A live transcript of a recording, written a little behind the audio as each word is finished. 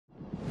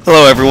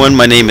Hello everyone,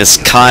 my name is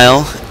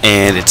Kyle,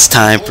 and it's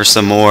time for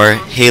some more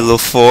Halo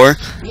 4.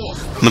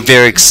 I'm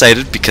very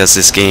excited because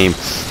this game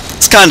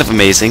is kind of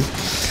amazing.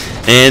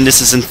 And this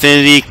is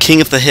Infinity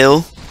King of the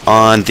Hill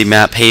on the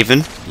map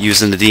Haven,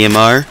 using the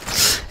DMR.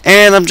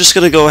 And I'm just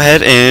going to go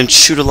ahead and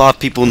shoot a lot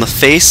of people in the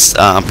face,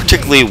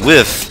 particularly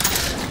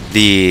with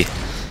the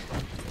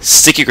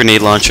sticky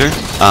grenade launcher.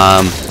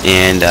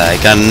 And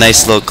I got a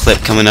nice little clip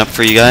coming up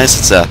for you guys.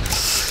 It's a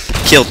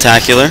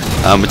kill-tacular.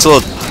 It's a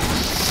little...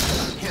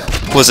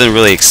 wasn't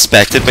really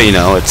expected, but you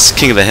know, it's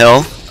King of the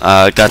Hill.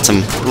 Got a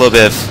little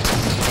bit of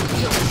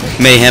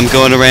mayhem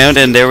going around,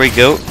 and there we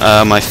go.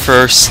 My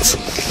first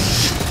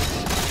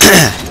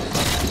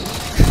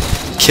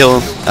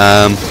kill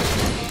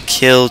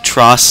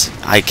Tross.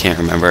 I can't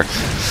remember.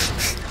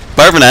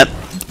 But other than that,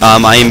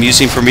 I am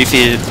using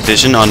Prometheus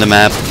Vision on the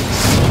map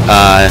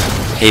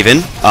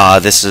Haven.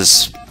 This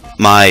is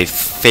my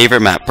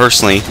favorite map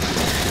personally,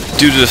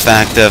 due to the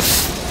fact of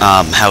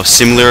how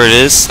similar it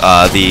is.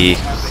 The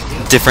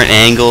different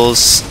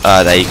angles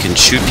that you can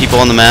shoot people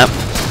on the map.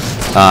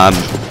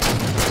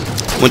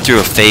 Went through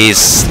a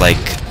phase like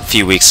a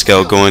few weeks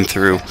ago going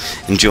through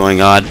enjoying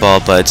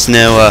Oddball, but it's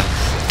now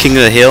King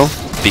of the Hill,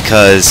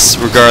 because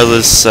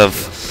regardless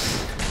of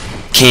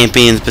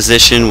camping in the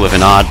position with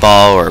an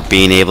Oddball or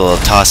being able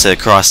to toss it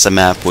across the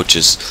map, which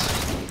is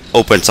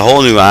opens a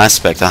whole new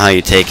aspect of how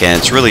you take it, and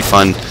it's really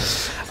fun.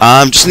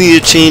 Just need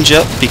to change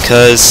up,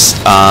 because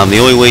the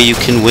only way you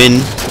can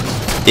win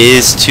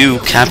is to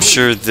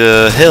capture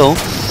the hill,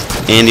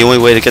 and the only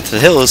way to get to the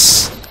hill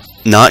is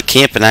not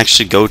camp and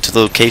actually go to the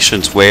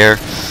locations where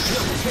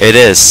it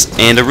is.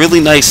 And a really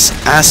nice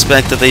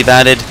aspect that they've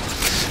added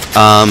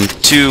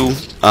to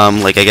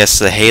like, I guess,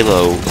 the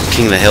Halo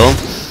King of the Hill,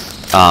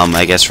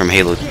 I guess from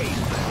Halo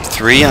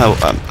 3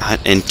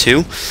 and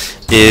 2,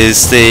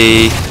 is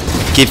they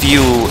give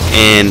you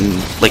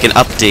an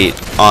update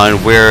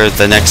on where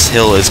the next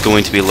hill is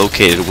going to be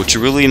located, which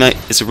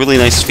is a really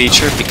nice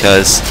feature,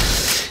 because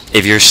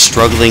if you're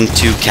struggling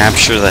to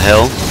capture the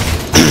hill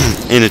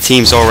and the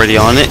team's already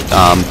on it,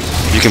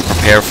 you can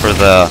prepare for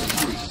the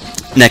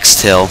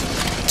next hill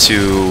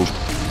to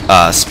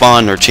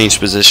spawn or change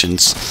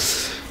positions.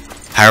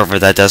 However,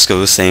 that does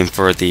go the same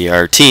for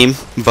our team,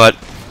 but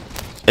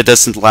it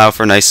doesn't allow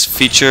for a nice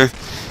feature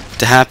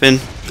to happen.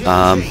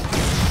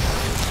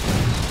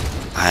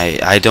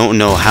 I don't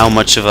know how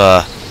much of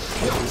a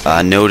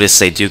notice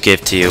they do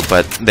give to you,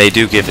 but they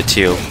do give it to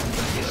you.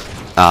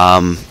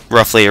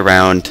 Roughly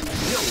around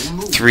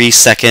 3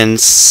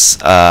 seconds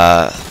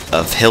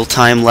of hill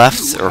time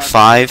left, or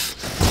 5.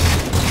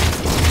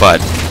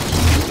 But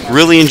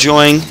really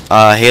enjoying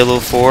Halo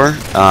 4.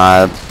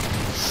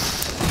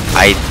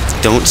 I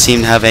don't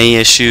seem to have any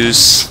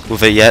issues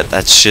with it yet.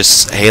 That's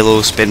just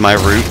Halo's been my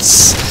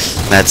roots.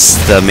 That's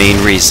the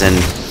main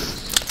reason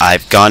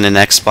I've gotten an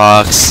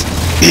Xbox.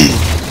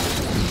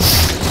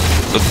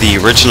 With the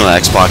original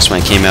Xbox,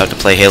 when it came out to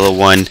play Halo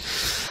 1.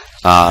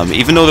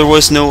 Even though there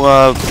was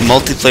no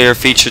multiplayer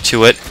feature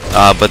to it,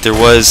 but there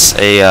was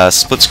a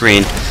split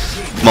screen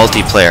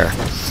multiplayer,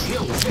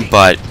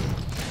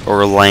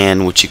 or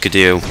LAN, which you could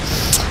do.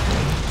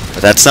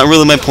 But that's not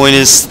really my point.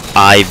 Is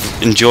I've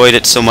enjoyed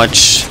it so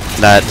much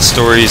that the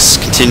story's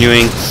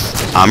continuing.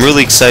 I'm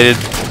really excited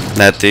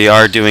that they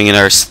are doing an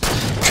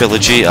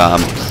trilogy.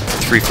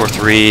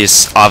 343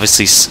 is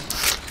obviously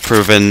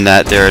proven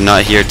that they're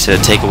not here to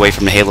take away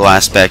from the Halo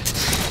aspect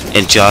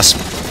and just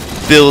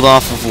build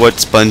off of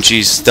what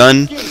Bungie's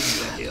done.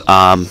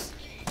 I'm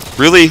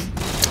really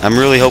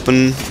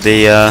hoping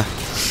they, I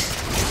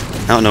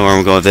don't know where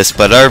I'm going with this,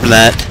 but other than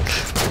that,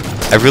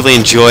 I really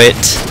enjoy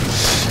it.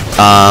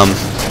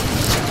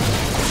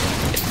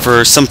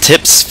 For some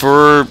tips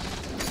for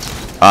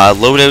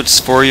loadouts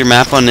for your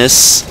map on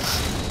this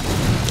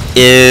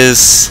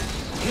is,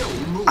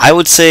 I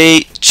would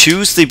say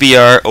choose the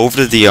BR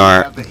over the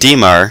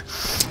DMR,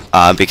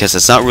 because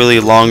it's not really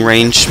a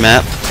long-range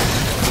map.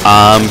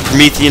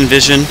 Prometheus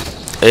Vision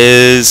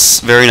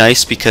is very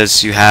nice,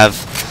 because you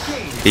have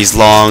these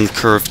long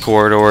curved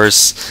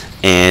corridors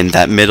and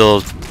that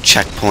middle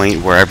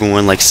checkpoint where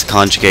everyone likes to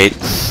conjugate,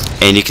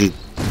 and you can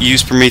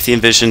use Prometheus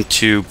Vision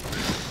to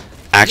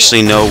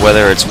actually know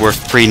whether it's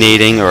worth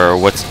pre-nading or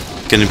what's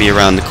going to be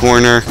around the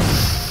corner.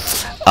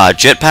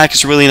 Jetpack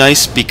is really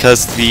nice,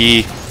 because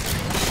the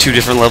 2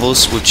 different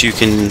levels which you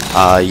can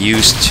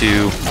use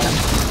to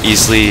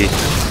easily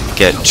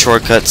get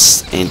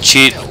shortcuts and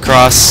cheat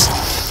across.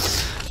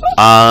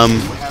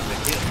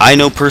 I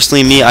know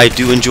personally, I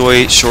do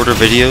enjoy shorter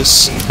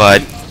videos,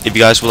 but if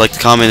you guys would like to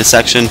comment in the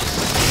section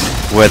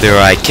whether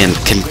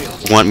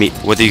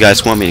you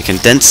guys want me to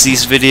condense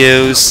these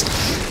videos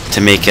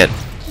to make it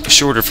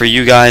shorter for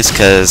you guys,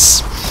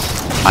 because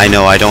I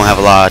know I don't have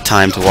a lot of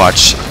time to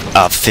watch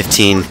a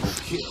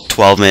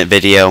 12-minute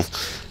video,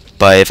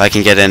 but if I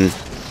can get in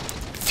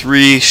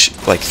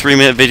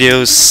 3-minute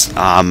videos,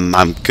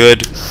 I'm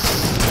good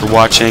for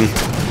watching.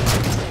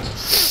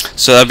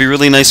 So that'd be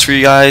really nice for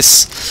you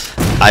guys.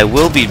 I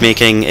will be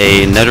making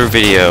another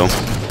video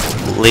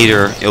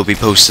later. It'll be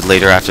posted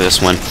later after this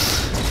one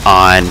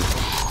on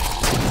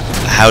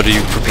how do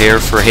you prepare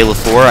for Halo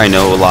 4. I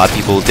know a lot of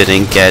people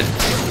didn't get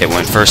it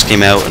when it first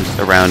came out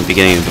around the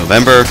beginning of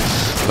November,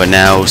 but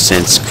now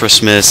since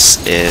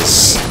Christmas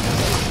is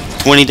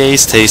 20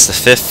 days, today's the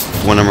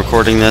 5th when I'm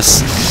recording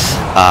this,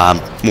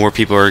 more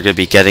people are going to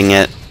be getting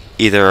it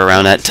either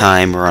around that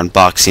time or on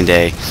Boxing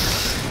Day.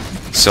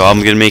 So I'm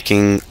going to be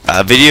making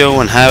a video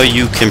on how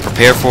you can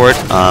prepare for it,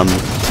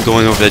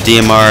 going over the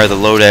DMR, the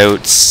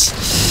loadouts,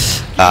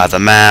 the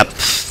map,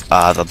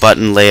 the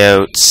button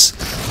layouts,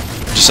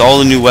 just all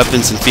the new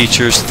weapons and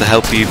features to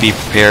help you be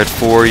prepared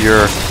for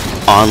your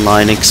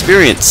online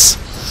experience.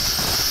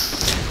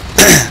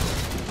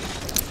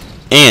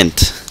 And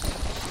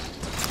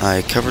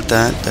I covered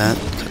that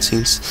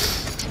cutscenes.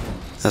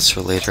 That's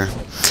for later.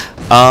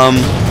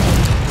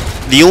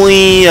 The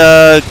only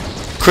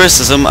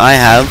criticism I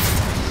have,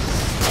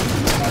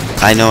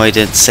 I know I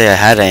didn't say I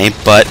had any,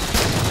 but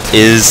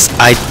is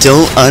I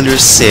don't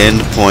understand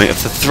the point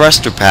of the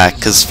thruster pack,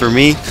 because for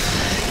me,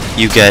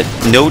 you get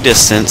no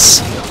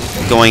distance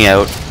going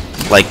out,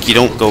 like you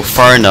don't go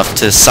far enough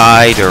to the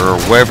side or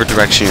wherever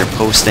direction you're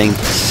posting.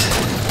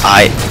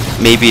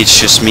 Maybe it's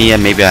just me,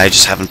 and maybe I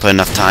just haven't put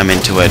enough time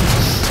into it,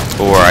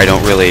 or I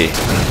don't really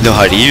know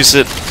how to use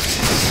it,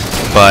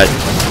 but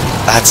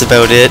that's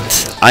about it.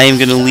 I am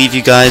going to leave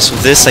you guys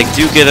with this. I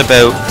do get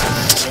about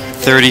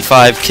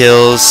 35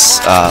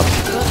 kills,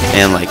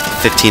 and like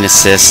 15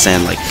 assists,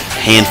 and like a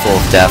handful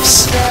of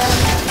deaths.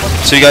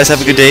 So you guys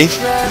have a good day.